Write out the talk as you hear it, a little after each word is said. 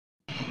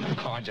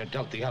cards are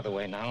dealt the other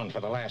way now, and for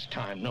the last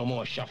time, no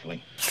more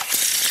shuffling.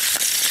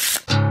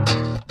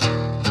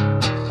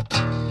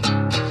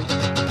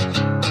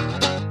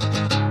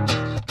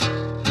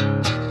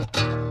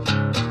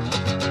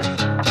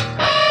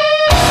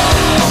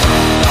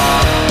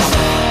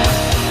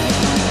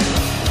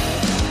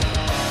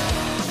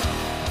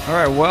 All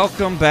right,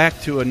 welcome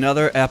back to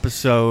another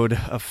episode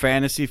of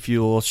Fantasy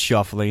Fuel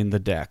Shuffling the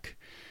Deck.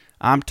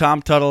 I'm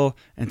Tom Tuttle,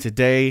 and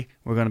today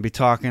we're going to be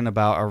talking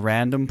about a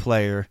random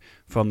player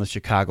from the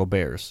Chicago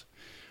Bears.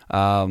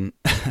 The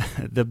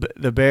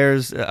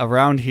Bears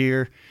around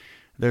here,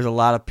 there's a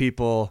lot of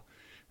people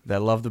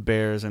that love the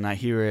Bears, and I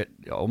hear it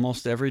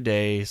almost every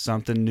day,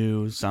 something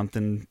new,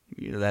 something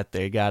that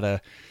they got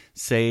to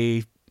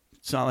say,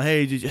 something,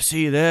 hey, did you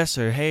see this?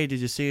 Or, hey, did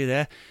you see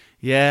that?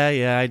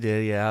 Yeah, I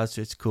did. Yeah,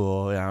 it's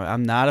cool.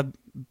 I'm not a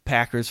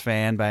Packers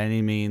fan by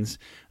any means.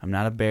 I'm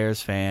not a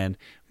Bears fan,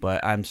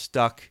 but I'm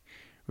stuck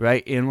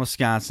right in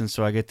Wisconsin,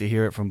 so I get to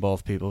hear it from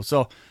both people.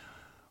 So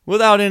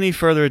without any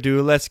further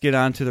ado, let's get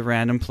on to the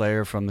random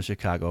player from the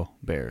Chicago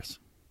Bears.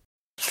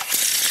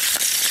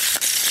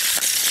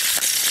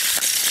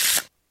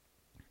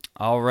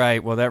 All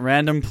right, well, that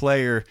random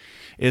player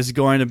is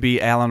going to be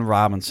Allen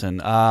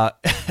Robinson.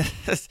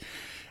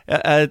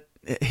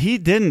 He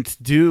didn't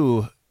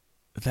do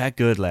that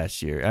good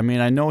last year. I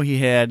mean, I know he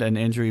had an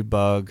injury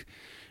bug,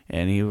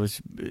 and he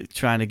was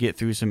trying to get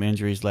through some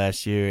injuries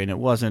last year, and it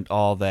wasn't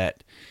all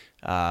that.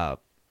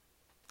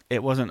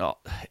 It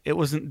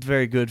wasn't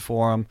very good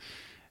for him.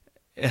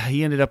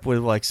 He ended up with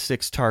like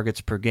 6 targets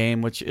per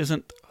game, which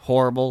isn't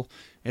horrible.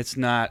 It's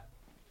not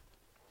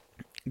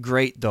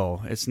great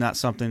though. It's not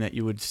something that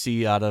you would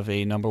see out of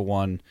a number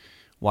 1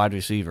 wide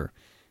receiver,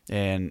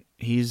 and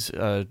he's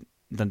the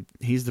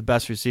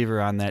best receiver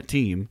on that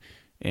team.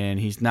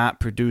 And he's not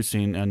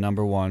producing a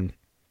number 1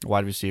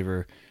 wide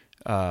receiver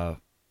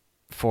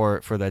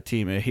for that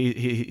team.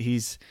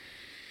 He's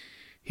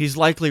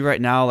likely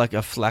right now like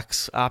a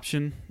flex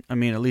option. I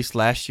mean, at least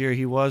last year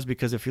he was,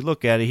 because if you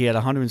look at it, he had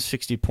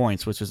 160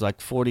 points, which is like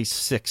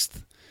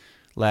 46th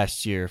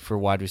last year for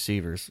wide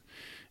receivers.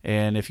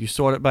 And if you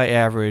sort it by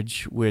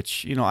average,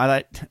 which, I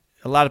like,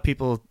 a lot of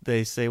people,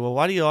 they say, well,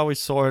 why do you always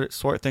sort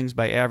things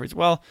by average?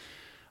 Well,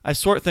 I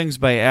sort things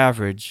by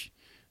average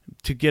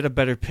to get a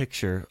better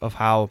picture of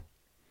how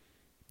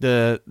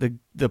the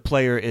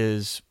player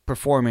is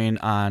performing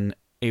on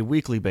a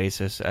weekly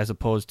basis as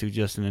opposed to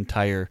just an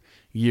entire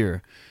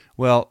year.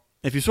 Well,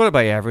 if you sort it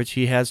by average,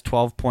 he has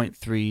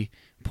 12.3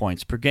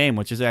 points per game,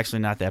 which is actually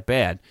not that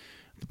bad.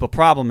 The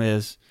problem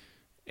is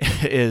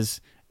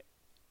it's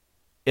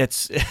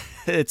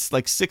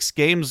like 6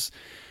 games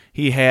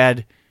he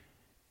had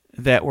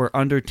that were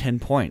under 10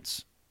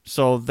 points.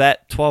 So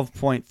that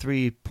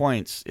 12.3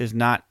 points is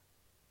not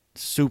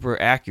super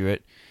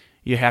accurate.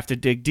 You have to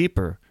dig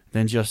deeper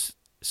than just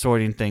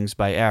sorting things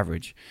by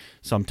average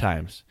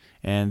sometimes.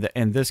 And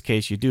in this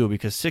case you do,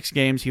 because 6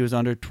 games he was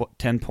under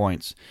 10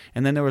 points.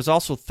 And then there was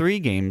also 3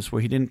 games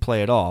where he didn't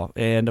play at all.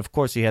 And of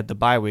course he had the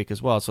bye week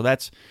as well. So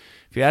that's,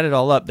 if you add it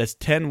all up, that's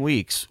 10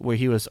 weeks where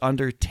he was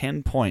under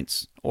 10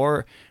 points,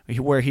 or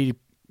where he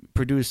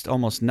produced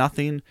almost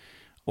nothing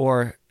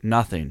or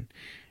nothing.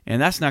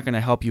 And that's not going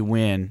to help you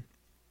win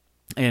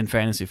in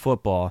fantasy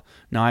football.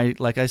 Now,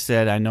 like I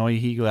said, I know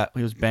he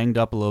was banged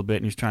up a little bit,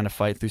 and he's trying to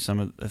fight through some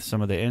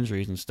of the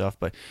injuries and stuff.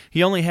 But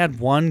he only had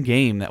 1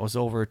 game that was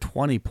over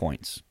 20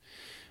 points,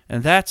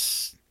 and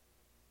that's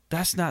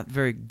not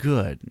very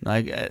good.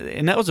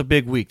 And that was a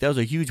big week. That was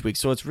a huge week.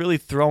 So it's really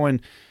throwing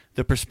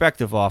the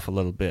perspective off a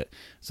little bit.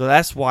 So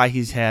that's why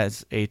he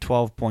has a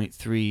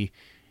 12.3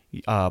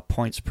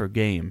 points per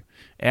game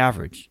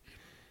average.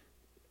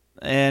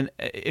 And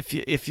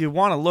if you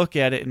want to look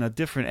at it in a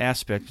different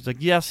aspect, it's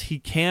like, yes, he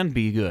can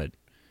be good.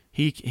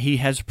 He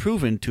has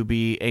proven to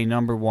be a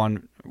number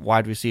 1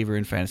 wide receiver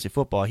in fantasy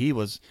football. He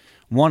was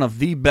one of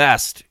the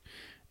best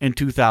in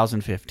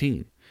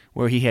 2015,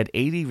 where he had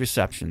 80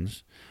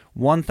 receptions,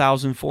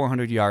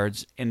 1,400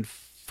 yards, and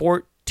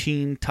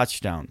 14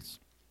 touchdowns.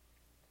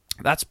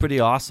 That's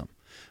pretty awesome.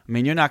 I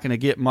mean, you're not going to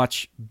get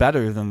much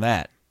better than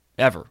that,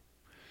 ever.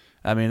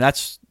 I mean,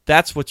 that's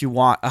what you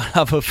want out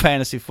of a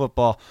fantasy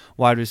football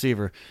wide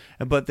receiver.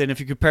 But then if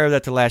you compare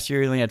that to last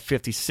year, he only had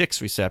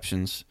 56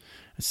 receptions,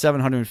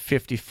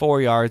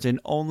 754 yards, and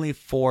only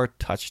 4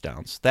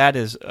 touchdowns. That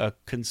is a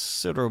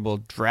considerable,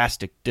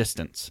 drastic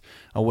distance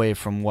away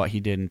from what he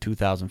did in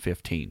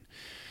 2015.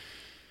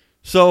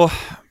 So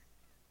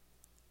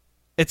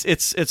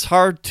it's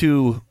hard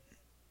to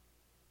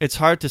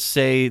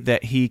say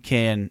that he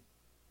can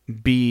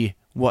be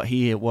what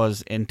he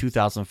was in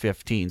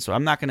 2015. So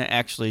I'm not going to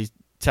actually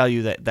tell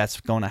you that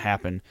that's going to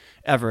happen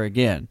ever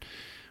again.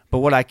 But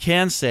what I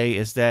can say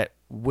is that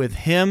with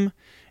him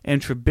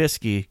and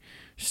Trubisky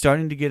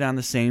starting to get on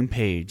the same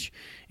page,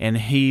 and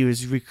he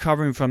was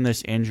recovering from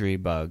this injury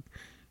bug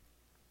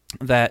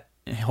that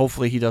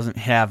hopefully he doesn't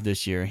have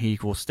this year. He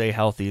will stay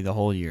healthy the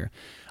whole year.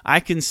 I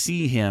can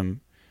see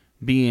him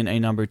being a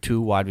number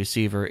 2 wide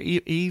receiver,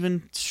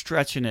 even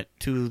stretching it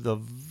to the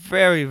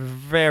very,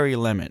 very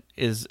limit,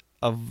 is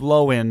a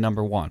low-end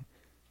number 1.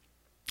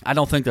 I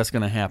don't think that's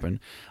going to happen.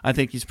 I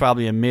think he's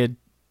probably a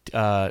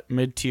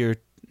mid-tier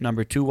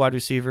number 2 wide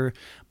receiver.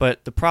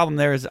 But the problem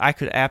there is I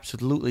could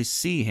absolutely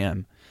see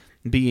him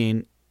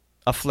being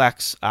a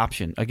flex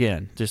option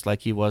again, just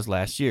like he was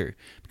last year,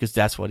 because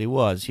that's what he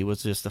was. He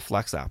was just a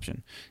flex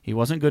option. He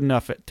wasn't good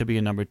enough to be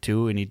a number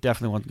 2, and he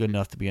definitely wasn't good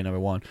enough to be a number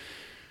 1.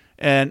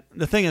 And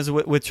the thing is,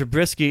 with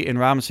Trubisky and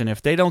Robinson,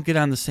 if they don't get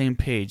on the same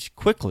page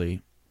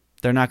quickly,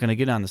 they're not going to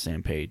get on the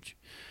same page,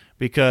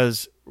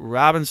 because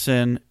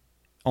Robinson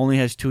only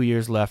has 2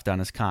 years left on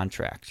his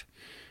contract,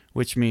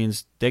 which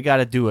means they got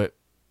to do it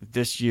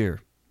this year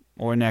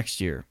or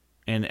next year.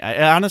 And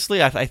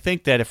honestly, I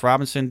think that if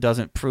Robinson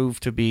doesn't prove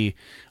to be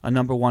a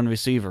number 1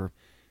 receiver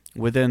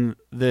within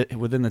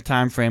the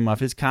time frame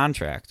of his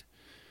contract,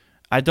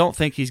 I don't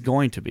think he's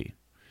going to be.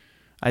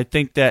 I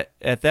think that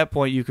at that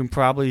point you can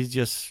probably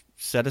just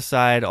set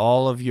aside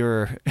all of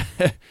your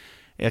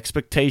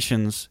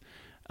expectations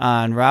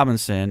on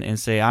Robinson and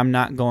say, I'm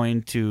not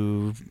going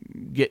to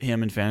get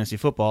him in fantasy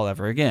football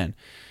ever again.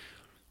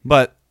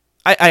 But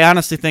I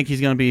honestly think he's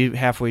going to be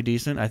halfway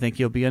decent. I think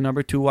he'll be a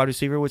number 2 wide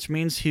receiver, which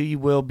means he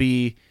will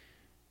be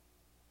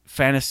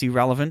fantasy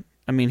relevant.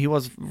 I mean, he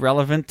was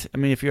relevant. I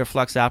mean, if you're a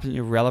flex option,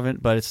 you're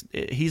relevant, but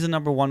he's a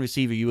number 1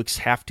 receiver. You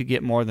have to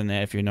get more than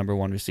that if you're a number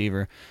 1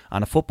 receiver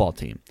on a football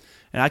team.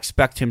 And I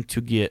expect him to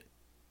get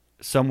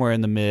somewhere in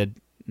the mid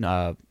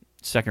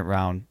second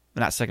round,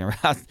 not second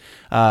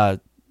round,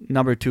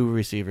 number 2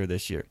 receiver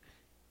this year.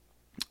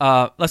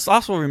 Let's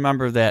also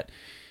remember that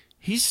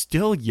he's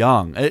still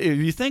young. If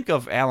you think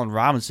of Allen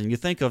Robinson, you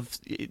think of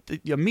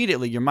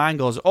immediately your mind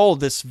goes, oh,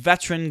 this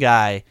veteran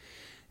guy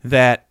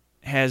that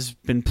has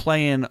been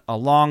playing a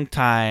long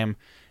time,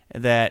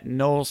 that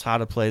knows how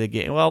to play the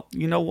game. Well,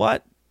 you know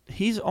what?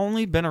 He's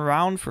only been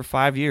around for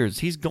 5 years.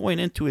 He's going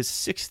into his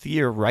 6th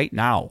year right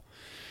now.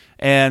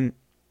 And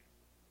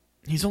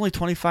he's only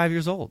 25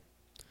 years old.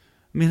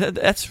 I mean,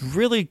 that's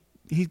really,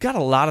 he's got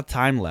a lot of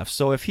time left.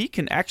 So if he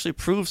can actually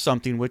prove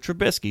something with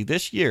Trubisky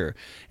this year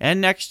and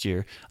next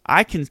year,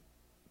 I can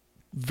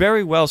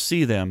very well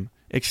see them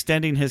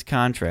extending his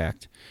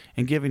contract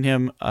and giving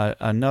him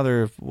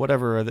another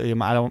whatever.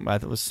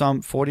 It was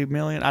some $40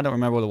 million. I don't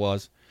remember what it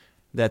was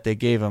that they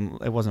gave him.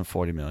 It wasn't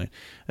 $40 million.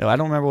 I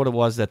don't remember what it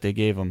was that they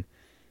gave him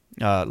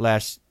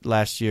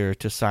last year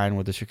to sign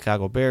with the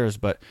Chicago Bears,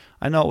 but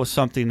I know it was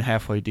something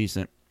halfway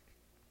decent.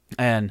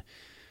 And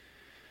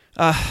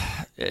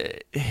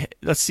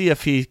let's see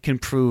if he can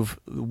prove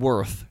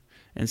worth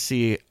and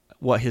see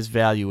what his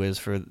value is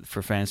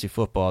for fantasy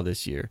football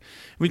this year.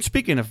 I mean,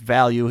 speaking of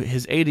value,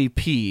 his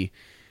ADP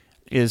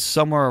is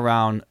somewhere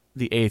around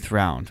the 8th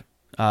round.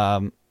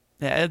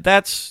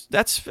 That's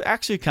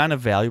actually kind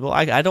of valuable.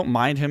 I don't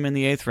mind him in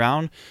the 8th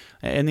round.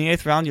 In the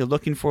 8th round, you're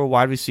looking for a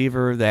wide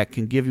receiver that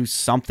can give you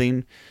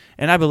something,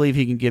 and I believe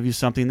he can give you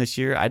something this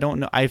year. I don't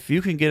know if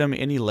you can get him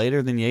any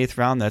later than the 8th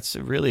round. That's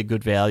really a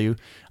good value.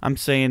 I'm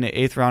saying the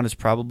 8th round is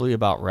probably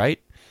about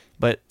right,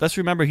 but let's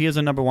remember he is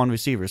a number 1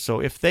 receiver. So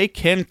if they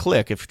can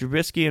click, if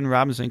Trubisky and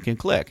Robinson can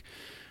click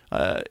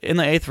in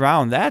the 8th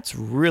round, that's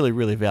really,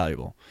 really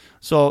valuable.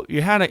 So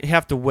you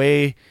have to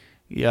weigh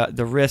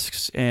the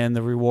risks and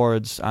the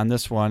rewards on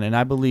this one, and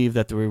I believe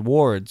that the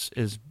rewards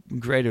is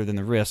greater than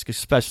the risk,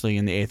 especially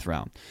in the 8th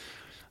round.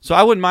 So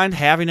I wouldn't mind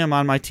having him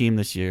on my team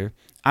this year.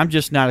 I'm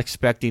just not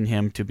expecting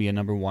him to be a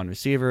number 1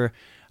 receiver.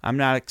 I'm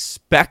not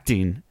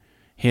expecting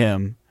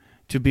him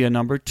to be a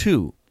number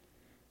 2.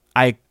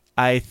 I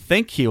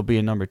think he'll be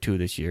a number 2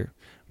 this year,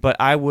 but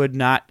I would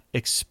not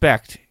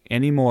expect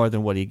any more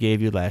than what he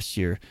gave you last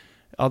year.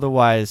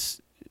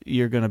 Otherwise,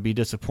 you're going to be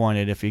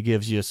disappointed if he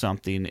gives you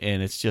something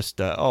and it's just,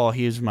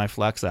 here's my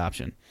flex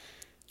option.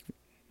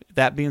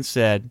 That being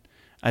said,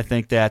 I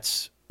think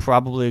that's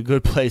probably a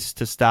good place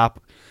to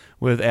stop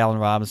with Allen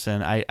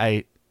Robinson.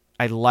 I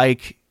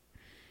like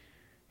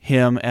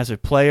him as a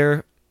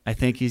player. I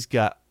think he's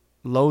got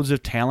loads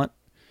of talent,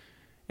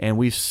 and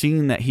we've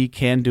seen that he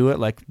can do it.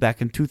 Like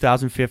back in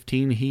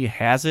 2015, he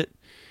has it.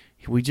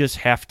 We just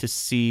have to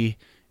see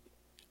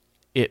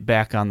it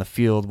back on the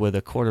field with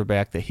a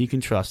quarterback that he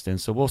can trust in.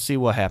 So we'll see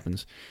what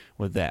happens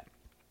with that.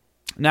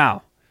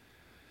 Now,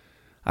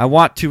 I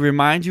want to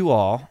remind you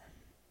all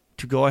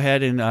to go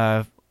ahead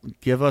and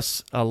give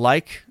us a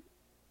like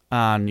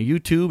on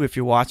YouTube if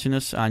you're watching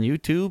us on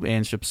YouTube,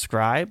 and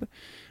subscribe.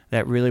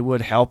 That really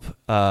would help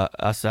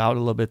us out a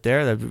little bit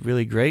there. That'd be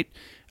really great.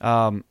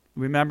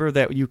 Remember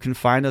that you can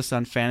find us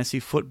on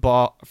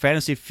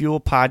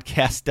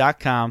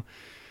fantasyfuelpodcast.com.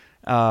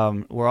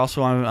 We're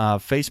also on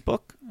Facebook,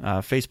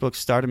 Facebook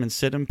Stardom and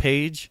Sid'em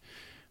page,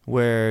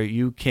 where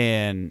you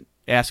can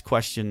ask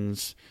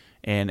questions,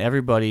 and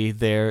everybody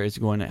there is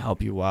going to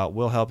help you out.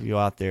 We'll help you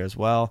out there as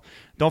well.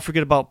 Don't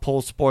forget about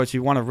Pole Sports.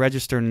 You want to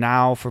register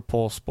now for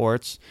Pole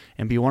Sports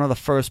and be one of the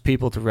first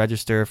people to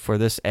register for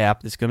this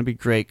app. It's going to be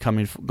great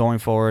going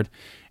forward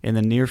in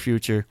the near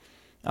future.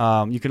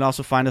 You can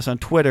also find us on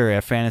Twitter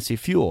at Fantasy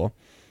Fuel.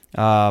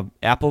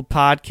 Apple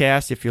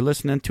Podcast, if you're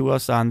listening to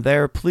us on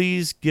there,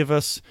 please give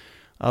us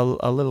a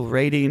little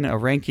rating, a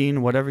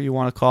ranking, whatever you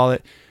want to call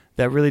it.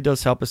 that really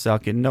does help us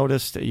out, get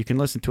noticed. You can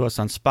listen to us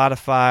on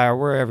Spotify, or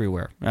we're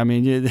everywhere. I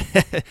mean,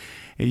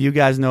 you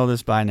guys know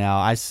this by now.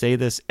 I say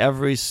this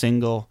every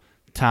single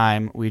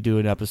time we do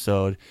an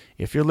episode.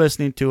 If you're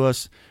listening to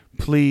us,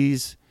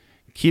 please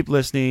keep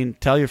listening.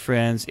 Tell your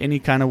friends. Any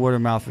kind of word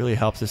of mouth really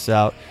helps us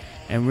out.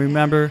 And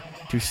remember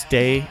to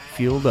stay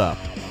fueled up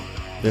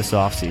this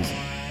off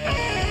season.